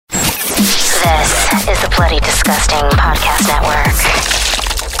is the Bloody Disgusting Podcast Network.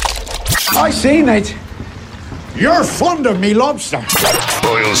 I say, Nate, you're fond of me lobster.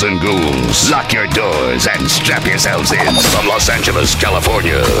 Boils and ghouls, lock your doors and strap yourselves in. From Los Angeles,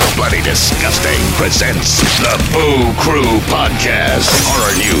 California, Bloody Disgusting presents the Boo Crew Podcast.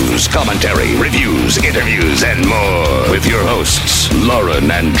 Horror news, commentary, reviews, interviews, and more. With your hosts,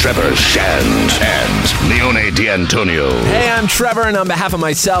 Lauren and Trevor Shand and Leone D'Antonio. Hey, I'm Trevor, and on behalf of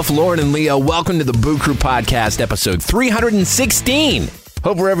myself, Lauren, and Leo, welcome to the Boo Crew Podcast, episode 316.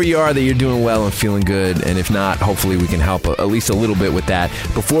 Hope wherever you are that you're doing well and feeling good, and if not, hopefully we can help at least a little bit with that.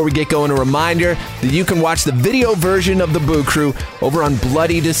 Before we get going, a reminder that you can watch the video version of the Boo Crew over on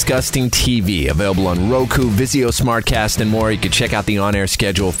Bloody Disgusting TV, available on Roku, Vizio Smartcast, and more. You can check out the on-air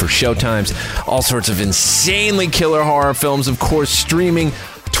schedule for showtimes, all sorts of insanely killer horror films, of course, streaming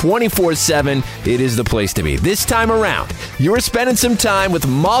 24/7. It is the place to be. This time around, you're spending some time with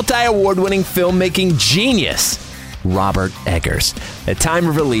multi-award-winning filmmaking genius Robert Eggers. At time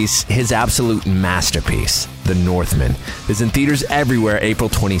of release, his absolute masterpiece, The Northman, is in theaters everywhere April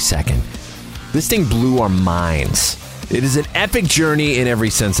 22nd. This thing blew our minds. It is an epic journey in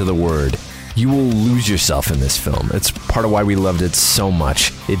every sense of the word. You will lose yourself in this film. It's part of why we loved it so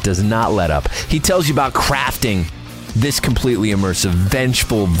much. It does not let up. He tells you about crafting this completely immersive,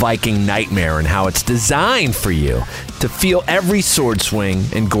 vengeful Viking nightmare and how it's designed for you to feel every sword swing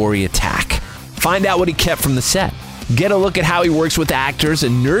and gory attack. Find out what he kept from the set. Get a look at how he works with actors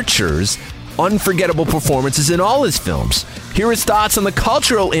and nurtures unforgettable performances in all his films. Hear his thoughts on the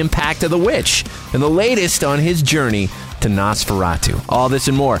cultural impact of The Witch and the latest on his journey to Nosferatu. All this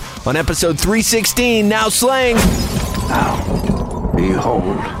and more on episode 316, Now Slaying. Now,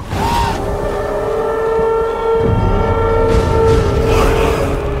 behold.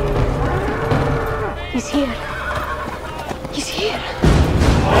 He's here. He's here.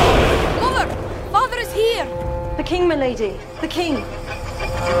 Mother! Father is here! The king, my lady. The king.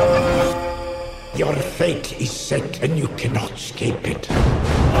 Your fate is set and you cannot escape it.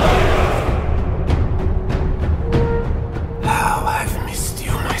 How I've missed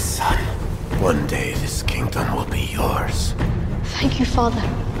you, my son. One day this kingdom will be yours. Thank you, father.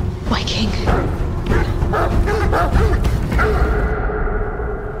 My king.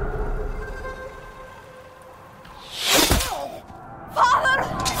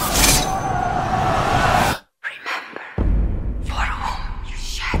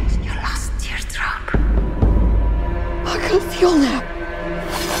 You'll now.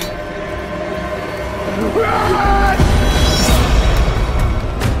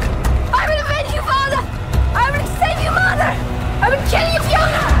 I will avenge you, father! I will save you, mother! I will kill you,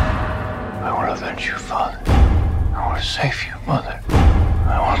 Fiona! I will avenge you, father. I will save you, mother.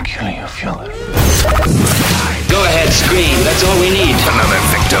 I will kill you, Fiona. Go ahead, scream. That's all we need. Another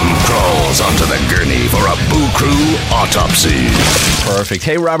victim crawls onto the gurney for a Boo Crew autopsy. Perfect.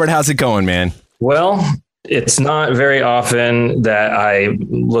 Hey, Robert, how's it going, man? Well, it's not very often that I'm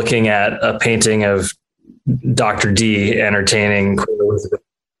looking at a painting of Dr. D entertaining Queen Elizabeth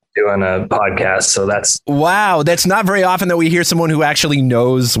doing a podcast. So wow. That's not very often that we hear someone who actually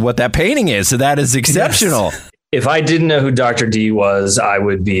knows what that painting is. So that is exceptional. Yes. If I didn't know who Dr. D was, I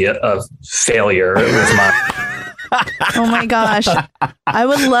would be a failure with my. Oh my gosh. I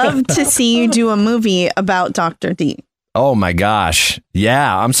would love to see you do a movie about Dr. D. Oh my gosh.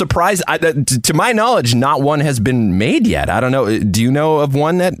 Yeah, I'm surprised. To my knowledge, not one has been made yet. I don't know. Do you know of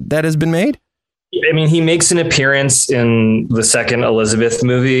one that has been made? I mean, he makes an appearance in the second Elizabeth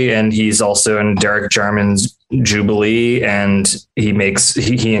movie, and he's also in Derek Jarman's Jubilee, and he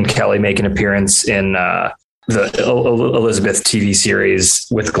and Kelly make an appearance in the Elizabeth TV series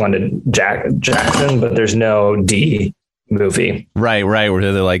with Glenda Jackson, but there's no D movie. Right,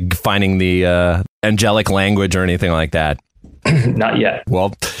 where they're like finding the angelic language or anything like that. Not yet.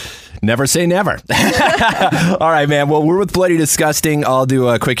 Well, never say never. All right, man. Well, we're with Bloody Disgusting. I'll do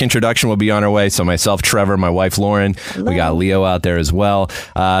a quick introduction. We'll be on our way. So myself, Trevor, my wife, Lauren. Hello. We got Leo out there as well.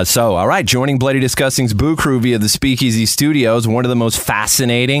 All right. Joining Bloody Disgusting's Boo Crew via the Speakeasy Studios, one of the most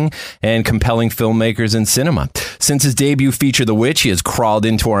fascinating and compelling filmmakers in cinema. Since his debut feature, The Witch, he has crawled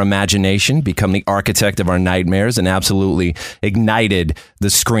into our imagination, become the architect of our nightmares, and absolutely ignited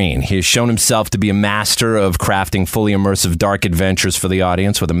the screen. He has shown himself to be a master of crafting fully immersive dark adventures for the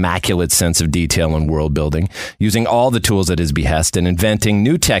audience with immaculate immaculate sense of detail and world building, using all the tools at his behest and inventing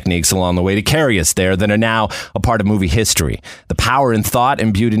new techniques along the way to carry us there that are now a part of movie history. The power and thought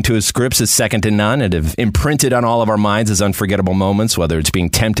imbued into his scripts is second to none and have imprinted on all of our minds as unforgettable moments, whether it's being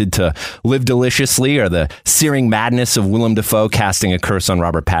tempted to live deliciously or the searing madness of Willem Dafoe casting a curse on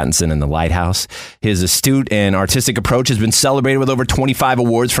Robert Pattinson in The Lighthouse. His astute and artistic approach has been celebrated with over 25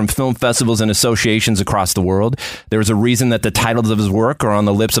 awards from film festivals and associations across the world. There is a reason that the titles of his work are on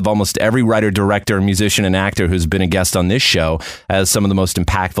the lips of almost every writer, director, musician, and actor who's been a guest on this show as some of the most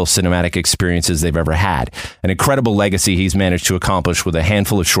impactful cinematic experiences they've ever had. An incredible legacy he's managed to accomplish with a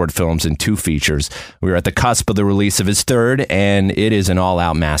handful of short films and 2 features. We are at the cusp of the release of his 3rd, and it is an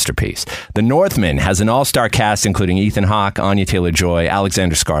all-out masterpiece. The Northman has an all-star cast including Ethan Hawke, Anya Taylor-Joy,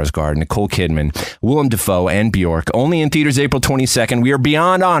 Alexander Skarsgård, Nicole Kidman, Willem Dafoe, and Bjork. Only in theaters April 22nd. We are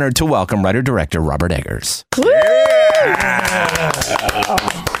beyond honored to welcome writer-director Robert Eggers.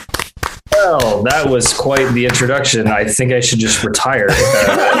 Well, that was quite the introduction. I think I should just retire. Don't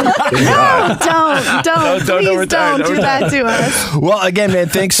do that to us. Well, again, man,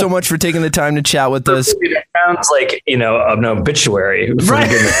 thanks so much for taking the time to chat with us. It sounds like, an obituary.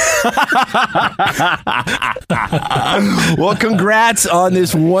 Well, congrats on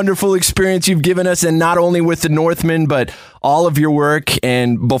this wonderful experience you've given us, and not only with the Northman, but all of your work.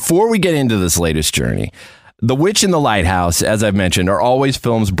 And before we get into this latest journey, The Witch and The Lighthouse, as I've mentioned, are always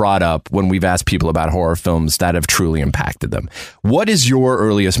films brought up when we've asked people about horror films that have truly impacted them. What is your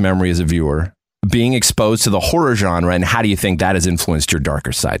earliest memory as a viewer being exposed to the horror genre, and how do you think that has influenced your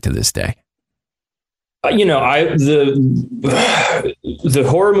darker side to this day? The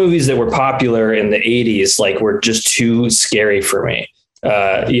horror movies that were popular in the 80s, were just too scary for me.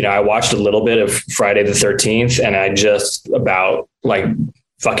 I watched a little bit of Friday the 13th, and I just about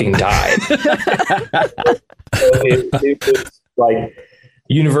fucking died. It was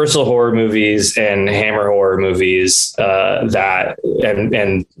Universal horror movies and Hammer horror movies that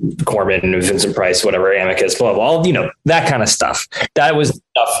and Corman and Vincent Price, whatever, Amicus, blah, blah, all, that kind of stuff. That was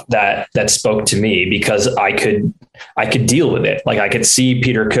stuff that spoke to me because I could deal with it. I could see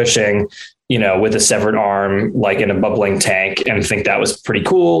Peter Cushing, with a severed arm, in a bubbling tank, and think that was pretty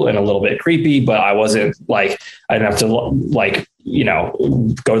cool and a little bit creepy, but I wasn't I didn't have to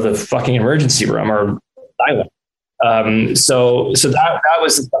go to the fucking emergency room or silent. So that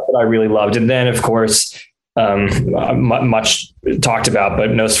was the stuff that I really loved. And then, of course, much talked about, but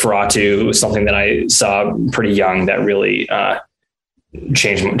Nosferatu was something that I saw pretty young that really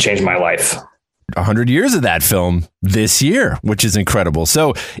changed my life. 100 years of that film this year, which is incredible.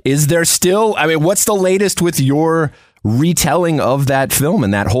 So is there still, what's the latest with your retelling of that film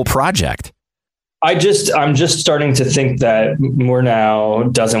and that whole project? I'm just starting to think that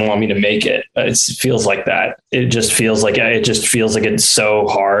Murnau doesn't want me to make it. It feels like that. It just feels like it's so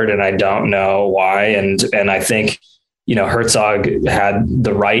hard, and I don't know why. And I think, Herzog had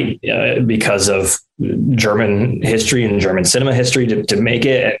the right because of German history and German cinema history to make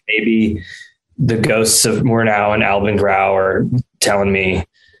it. And maybe the ghosts of Murnau and Albin Grau are telling me,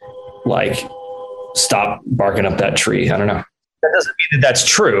 stop barking up that tree. I don't know. That doesn't mean that that's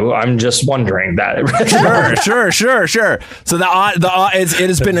true. I'm just wondering that. Sure. So it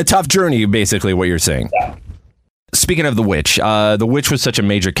has been a tough journey, basically, what you're saying. Yeah. Speaking of The Witch, The Witch was such a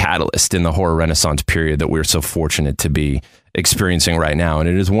major catalyst in the horror renaissance period that we're so fortunate to be experiencing right now. And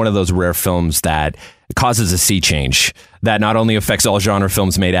it is one of those rare films that causes a sea change that not only affects all genre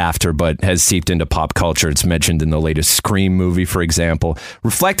films made after, but has seeped into pop culture. It's mentioned in the latest Scream movie, for example.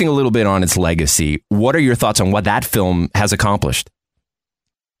 Reflecting a little bit on its legacy, what are your thoughts on what that film has accomplished?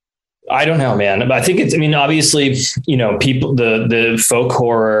 I don't know, man. I think obviously, people, the folk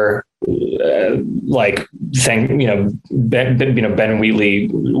horror, Ben Wheatley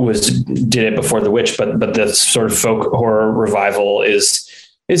did it before The Witch, but the sort of folk horror revival is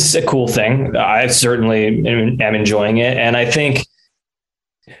a cool thing. I certainly am enjoying it. And I think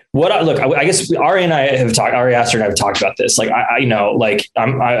I guess Ari Aster and I have talked about this.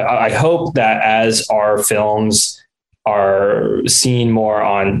 I hope that as our films are seen more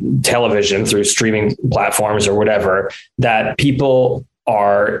on television through streaming platforms or whatever, that people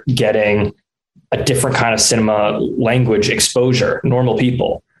are getting a different kind of cinema language exposure, normal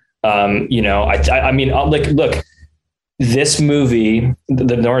people. Look, this movie,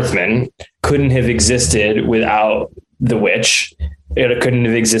 The Northman, couldn't have existed without The Witch. It couldn't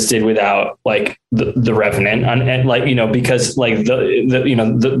have existed without the Revenant, and because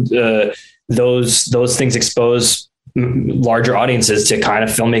those things expose larger audiences to kind of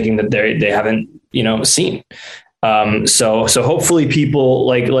filmmaking that they haven't seen. So hopefully people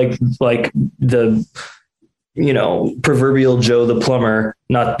like the proverbial Joe the plumber,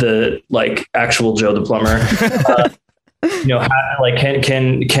 not the like actual Joe the plumber,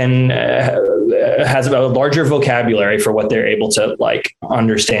 has a larger vocabulary for what they're able to like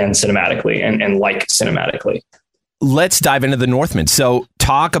understand cinematically and like cinematically. Let's dive into the Northman. So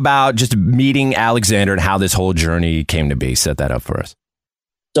talk about just meeting Alexander and how this whole journey came to be. Set that up for us.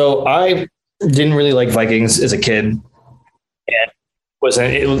 So I didn't really like Vikings as a kid, and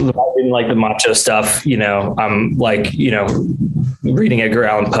I didn't like the macho stuff. I'm like, reading Edgar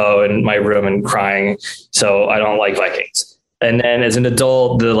Allan Poe in my room and crying. So I don't like Vikings. And then as an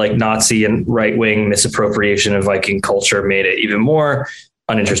adult, the like Nazi and right wing misappropriation of Viking culture made it even more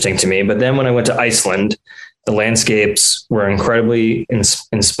uninteresting to me. But then when I went to Iceland, the landscapes were incredibly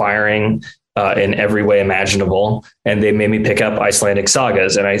inspiring in every way imaginable, and they made me pick up Icelandic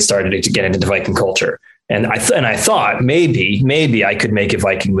sagas, and I started to get into the Viking culture. And I thought maybe I could make a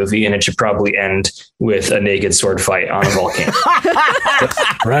Viking movie, and it should probably end with a naked sword fight on a volcano.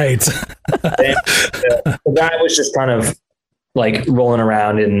 Right. That was just kind of like rolling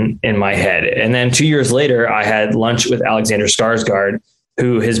around in my head. And then 2 years later, I had lunch with Alexander Skarsgård,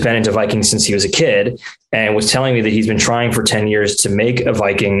 who has been into Vikings since he was a kid, and was telling me that he's been trying for 10 years to make a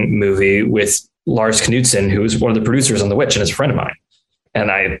Viking movie with Lars Knudsen, who was one of the producers on The Witch and is a friend of mine. And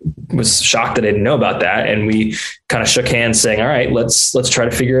I was shocked that I didn't know about that. And we kind of shook hands saying, all right, let's try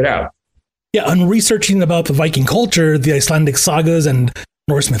to figure it out. Yeah. On researching about the Viking culture, the Icelandic sagas and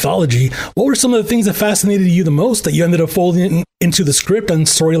Norse mythology, what were some of the things that fascinated you the most that you ended up folding into the script and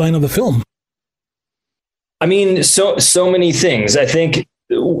storyline of the film? I mean, so many things. I think,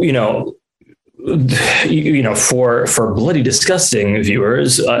 for Bloody Disgusting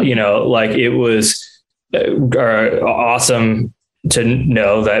viewers, like it was awesome to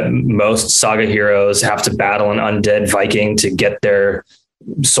know that most saga heroes have to battle an undead Viking to get their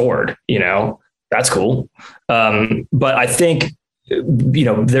sword. That's cool. But I think,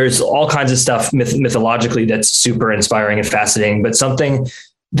 there's all kinds of stuff mythologically that's super inspiring and fascinating, but something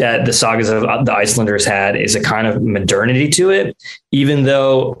that the sagas of the Icelanders had is a kind of modernity to it, even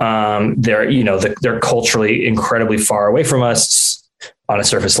though they're culturally incredibly far away from us on a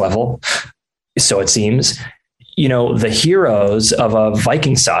surface level. So it seems, the heroes of a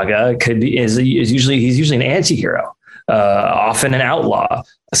Viking saga he's usually an anti-hero, often an outlaw,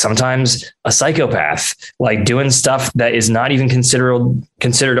 sometimes a psychopath, like doing stuff that is not even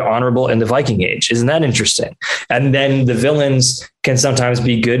considered honorable in the Viking Age. Isn't that interesting? And then the villains can sometimes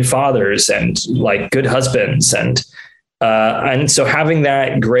be good fathers and like good husbands. And so having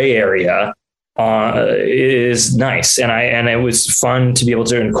that gray area is nice. And it was fun to be able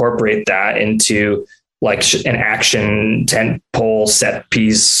to incorporate that into like an action tent pole set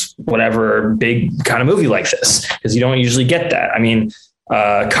piece, whatever big kind of movie like this, because you don't usually get that. I mean,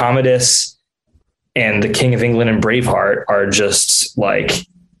 Commodus and the King of England and Braveheart are just like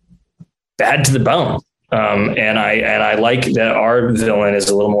bad to the bone. And I like that our villain is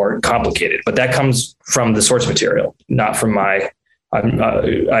a little more complicated, but that comes from the source material, not from I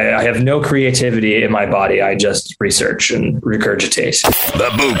have no creativity in my body. I just research and regurgitate.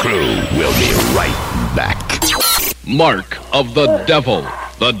 The Boo Crew will be right back. Mark of the Devil.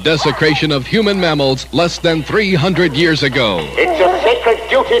 The desecration of human mammals less than 300 years ago. It's your sacred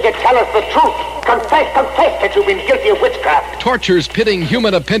duty to tell us the truth. Confess that you've been guilty of witchcraft. Tortures pitting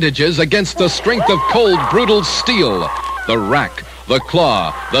human appendages against the strength of cold, brutal steel. The rack, the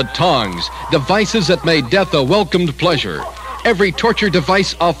claw, the tongs, devices that made death a welcomed pleasure. Every torture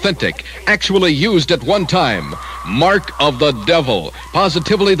device authentic, actually used at one time. Mark of the Devil.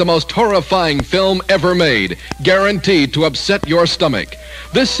 Positively the most horrifying film ever made. Guaranteed to upset your stomach.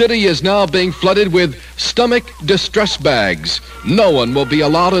 This city is now being flooded with stomach distress bags. No one will be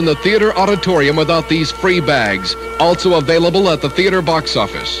allowed in the theater auditorium without these free bags. Also available at the theater box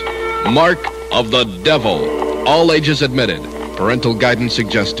office. Mark of the Devil. All ages admitted. Parental guidance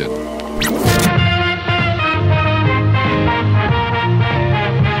suggested.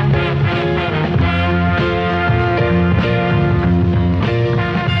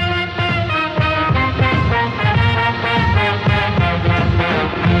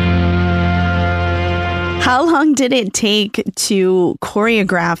 How long did it take to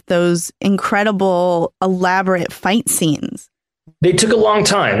choreograph those incredible, elaborate fight scenes? They took a long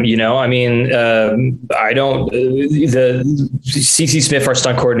time, I mean, the CC Smith, our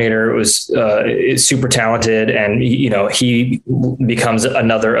stunt coordinator, is super talented, and he becomes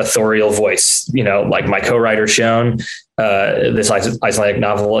another authorial voice, like my co-writer Sean, this Icelandic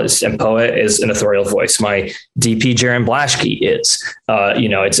novelist and poet, is an authorial voice. My DP Jaron Blaschke is,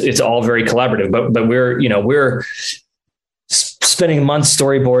 it's all very collaborative, but we're spending months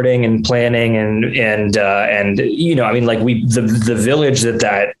storyboarding and planning and you know, I mean, like the village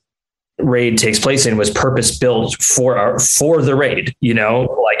that raid takes place in was purpose built for the raid, you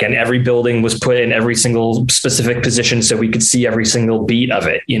know, like, and every building was put in every single specific position so we could see every single beat of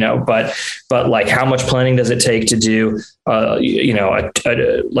it, you know, but like, how much planning does it take to do, you know,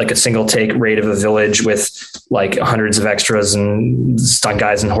 like a single take raid of a village with like hundreds of extras and stunt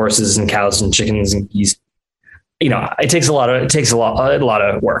guys and horses and cows and chickens and geese? You know, it takes a lot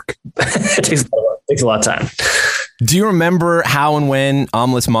of work. It takes a lot of time. Do you remember how and when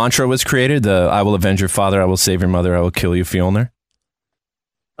Amla's mantra was created? The "I will avenge your father, I will save your mother, I will kill you" Fjolnir?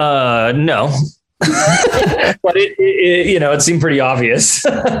 No. But it you know, it seemed pretty obvious.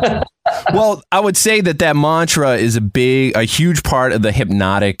 Well, I would say that mantra is a huge part of the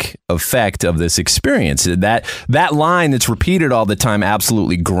hypnotic effect of this experience. That line that's repeated all the time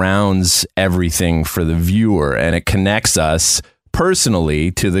absolutely grounds everything for the viewer, and it connects us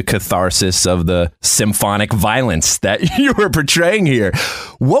personally to the catharsis of the symphonic violence that you were portraying here.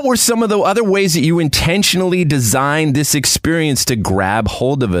 What were some of the other ways that you intentionally designed this experience to grab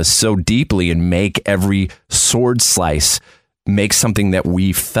hold of us so deeply and make every sword slice make something that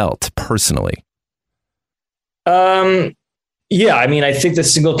we felt personally? Yeah, I mean, I think the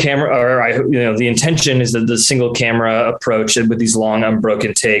single camera, the intention is that the single camera approach with these long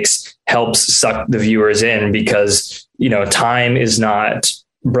unbroken takes helps suck the viewers in, because, you know, time is not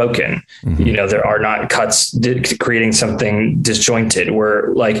broken. Mm-hmm. You know, there are not cuts creating something disjointed.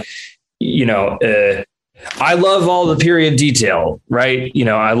 We're like, you know, I love all the period detail, right? You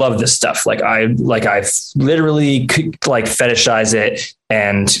know, I love this stuff. I literally like fetishize it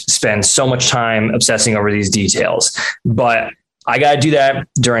and spend so much time obsessing over these details, but I got to do that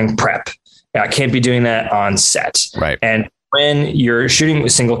during prep. I can't be doing that on set. Right. And when you're shooting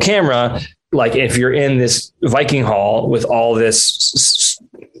with single camera, like if you're in this Viking hall with all these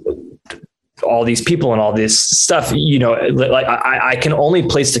people and all this stuff, you know, like I can only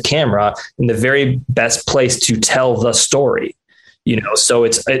place the camera in the very best place to tell the story, you know? So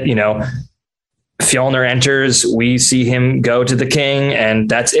it's, you know, Fjolnir enters, we see him go to the king, and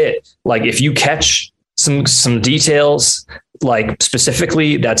that's it. Like, if you catch some details, like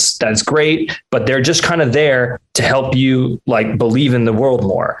specifically, that's great, but they're just kind of there to help you like believe in the world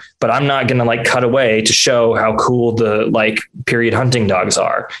more. But I'm not going to like cut away to show how cool the like period hunting dogs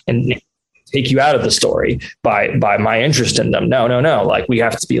are and take you out of the story by my interest in them. No. Like, we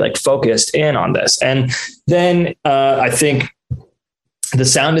have to be like focused in on this. And then I think the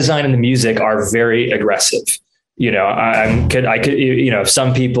sound design and the music are very aggressive. You know, I could, you know, if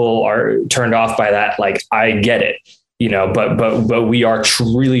some people are turned off by that, like, I get it, you know, but we are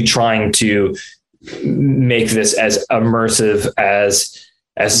really trying to make this as immersive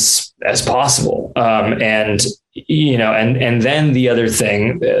as possible. And, you know, and then the other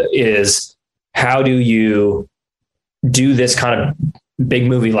thing is, how do you do this kind of big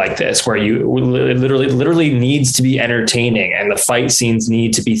movie like this, where you literally needs to be entertaining and the fight scenes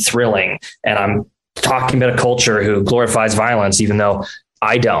need to be thrilling. And I'm talking about a culture who glorifies violence, even though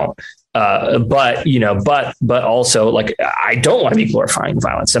I don't. But, you know, but also, like, I don't want to be glorifying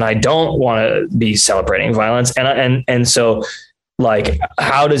violence, and I don't want to be celebrating violence. And so, like,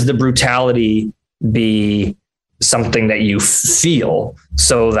 how does the brutality be something that you feel,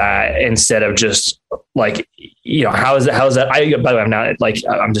 so that instead of just like, you know, how is that? By the way, I'm not like,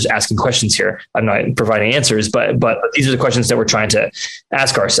 I'm just asking questions here. I'm not providing answers, but these are the questions that we're trying to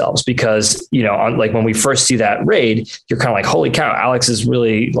ask ourselves, because, you know, like when we first see that raid, you're kind of like, holy cow, Alex is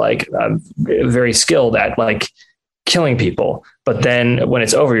really like very skilled at like killing people. But then when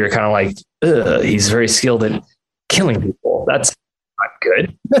it's over, you're kind of like, ugh, he's very skilled at killing people. That's not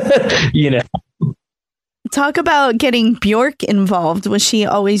good. You know? Talk about getting Björk involved. Was she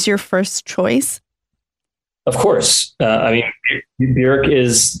always your first choice? Of course. I mean, Björk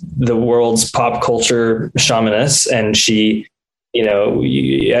is the world's pop culture shamaness, and she, you know,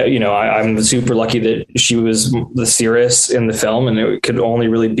 I'm super lucky that she was the Cirrus in the film, and it could only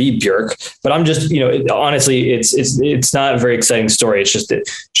really be Björk. But I'm just, you know, honestly, it's not a very exciting story. It's just that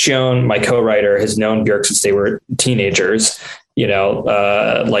Shion, my co-writer, has known Björk since they were teenagers. You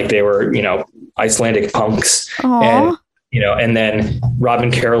know, like they were, you know, Icelandic punks. Aww. And, you know, and then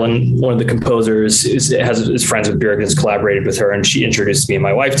Robin Carolyn, one of the composers, is friends with Björk and has collaborated with her, and she introduced me and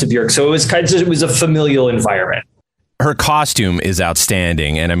my wife to Björk. So it was a familial environment. Her costume is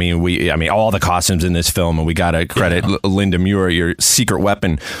outstanding, and I mean all the costumes in this film, and we got to credit Linda Muir, your secret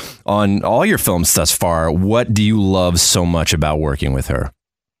weapon on all your films thus far. What do you love so much about working with her?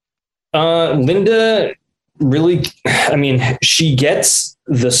 Linda really, I mean, she gets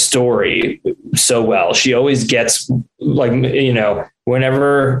the story so well. She always gets, like, you know,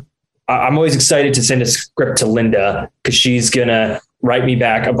 whenever I'm always excited to send a script to Linda, because she's going to write me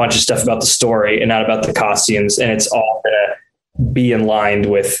back a bunch of stuff about the story and not about the costumes. And it's all going to be in line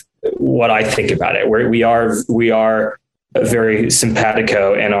with what I think about it. We are very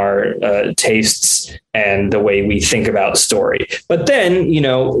simpatico in our tastes and the way we think about story. But then, you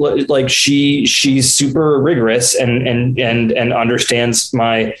know, like she's super rigorous and understands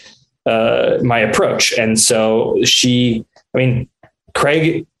my approach. And so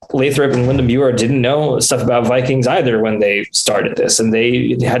Craig Lathrop and Linda Muir didn't know stuff about Vikings either when they started this, and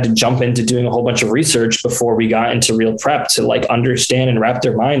they had to jump into doing a whole bunch of research before we got into real prep to like understand and wrap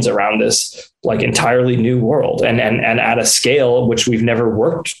their minds around this like entirely new world and at a scale which we've never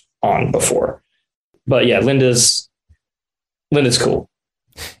worked on before. But yeah, Linda's cool.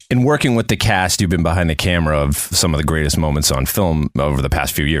 In working with the cast, you've been behind the camera of some of the greatest moments on film over the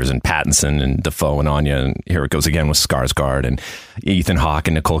past few years, and Pattinson and Dafoe and Anya, and here it goes again with Skarsgård and Ethan Hawke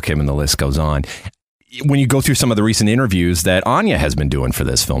and Nicole Kidman, the list goes on. When you go through some of the recent interviews that Anya has been doing for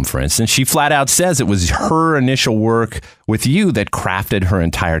this film, for instance, she flat out says it was her initial work with you that crafted her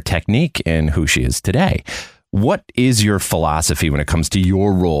entire technique and who she is today. What is your philosophy when it comes to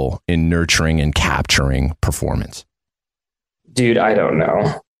your role in nurturing and capturing performance? Dude, I don't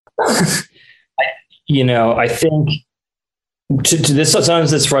know. I think to this,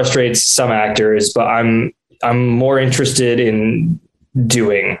 sometimes this frustrates some actors, but I'm more interested in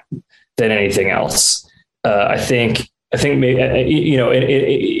doing than anything else. I think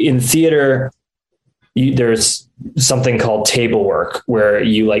maybe, in theater, there's something called table work where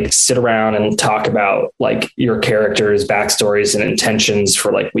you like sit around and talk about like your characters' backstories and intentions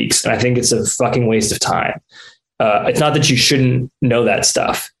for like weeks. And I think it's a fucking waste of time. It's not that you shouldn't know that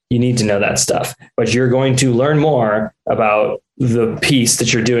stuff. You need to know that stuff, but you're going to learn more about the piece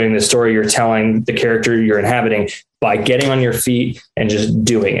that you're doing, the story you're telling, the character you're inhabiting by getting on your feet and just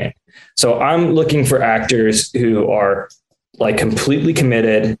doing it. So I'm looking for actors who are like completely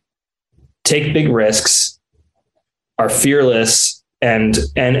committed, take big risks, are fearless, and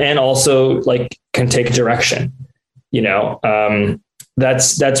also like can take direction.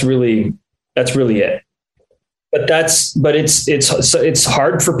 That's really it. But it's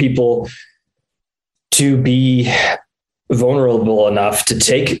hard for people to be vulnerable enough to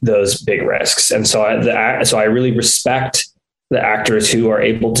take those big risks. And so I really respect the actors who are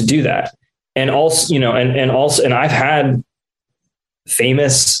able to do that. And also, and I've had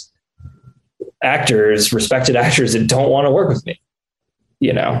famous actors, respected actors that don't want to work with me,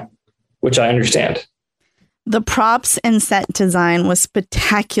 which I understand. The props and set design was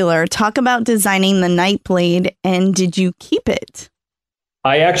spectacular. Talk about designing the Nightblade, and did you keep it?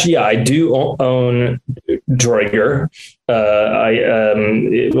 I do own Droiger.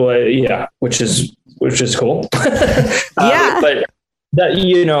 Which is cool. Yeah. But that,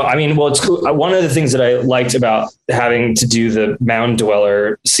 it's cool. One of the things that I liked about having to do the Mound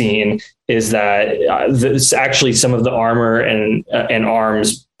Dweller scene is that this actually some of the armor and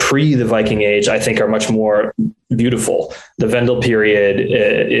arms pre the Viking Age, I think, are much more beautiful. The Vendel period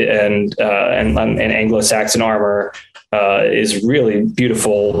and Anglo-Saxon armor is really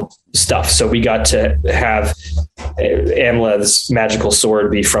beautiful stuff. So we got to have Amleth's magical sword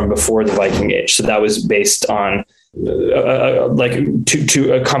be from before the Viking Age. So that was based on a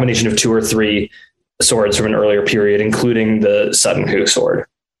combination of 2 or 3 swords from an earlier period, including the Sutton Hoo sword.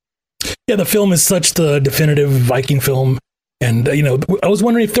 Yeah, the film is such the definitive Viking film. And, I was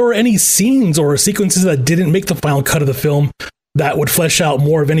wondering if there were any scenes or sequences that didn't make the final cut of the film that would flesh out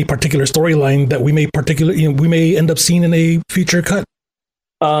more of any particular storyline that we may end up seeing in a future cut.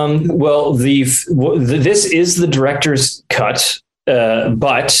 This is the director's cut,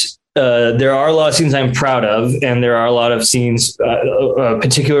 but there are a lot of scenes I'm proud of, and there are a lot of scenes,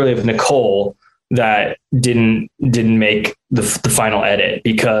 particularly of Nicole, that didn't make the final edit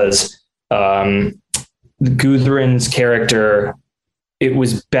because Gudrun's character, it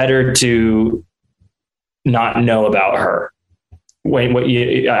was better to not know about her.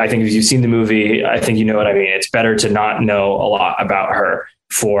 I think if you've seen the movie, I think you know what I mean. It's better to not know a lot about her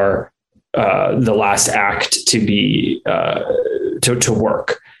for the last act to be to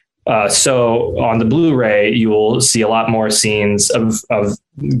work. So on the Blu-ray, you will see a lot more scenes of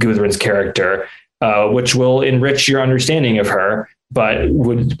Gudrun's character, which will enrich your understanding of her, but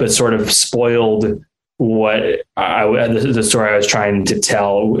sort of spoiled the story I was trying to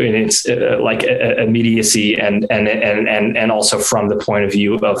tell in its like immediacy and also from the point of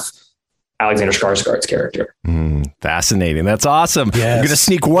view of Alexander Skarsgård's character. Fascinating. That's awesome. Yes. I'm going to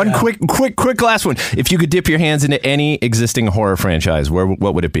sneak one quick last one. If you could dip your hands into any existing horror franchise, what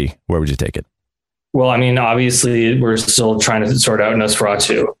would it be? Where would you take it? Well, I mean, obviously, we're still trying to sort out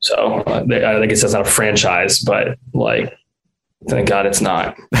Nosferatu. So I guess that's not a franchise, but like, thank God it's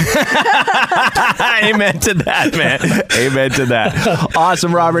not. Amen to that, man. Amen to that.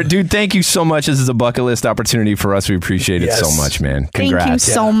 Awesome, Robert. Dude, thank you so much. This is a bucket list opportunity for us. We appreciate it so much, man. Congrats. Thank you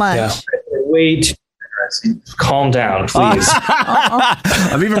so much. Wait. Calm down, please.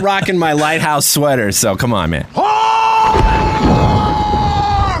 I'm even rocking my Lighthouse sweater, so come on, man.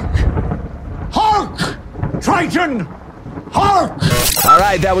 Hark! Triton! Hark! All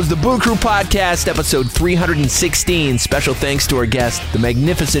right, that was the Boo Crew Podcast, episode 316. Special thanks to our guest, the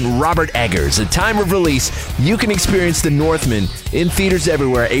magnificent Robert Eggers. At time of release, you can experience The Northman in theaters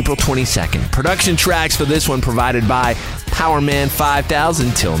everywhere, April 22nd. Production tracks for this one provided by Powerman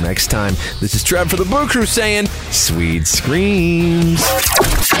 5000. Till next time, this is Trev for the Boo Crew saying, sweet screams.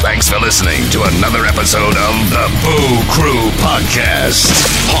 Thanks for listening to another episode of the Boo Crew Podcast.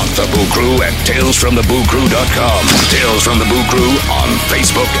 Haunt the Boo Crew at talesfromthebooCrew.com. Tales from the Boo Crew on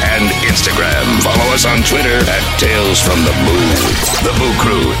Facebook and Instagram. Follow us on Twitter at Tales from the Boo. The Boo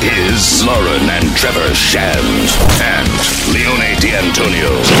Crew is Lauren and Trevor Shand and Leone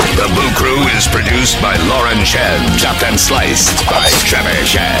D'Antonio. The Boo Crew is produced by Lauren Shand, chopped and sliced by Trevor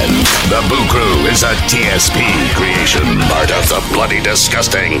Shand. The Boo Crew is a TSP creation, part of the Bloody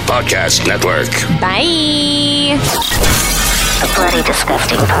Disgusting Podcast Network. Bye. The Bloody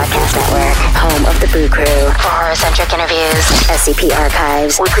Disgusting Podcast Network, home of the Boo Crew. For horror-centric interviews, SCP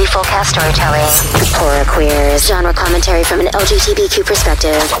archives, weekly full cast storytelling, horror queers, genre commentary from an LGBTQ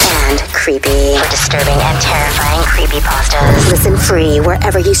perspective, and creepy. For disturbing and terrifying creepypastas. Listen free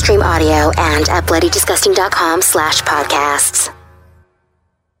wherever you stream audio and at bloodydisgusting.com/podcasts.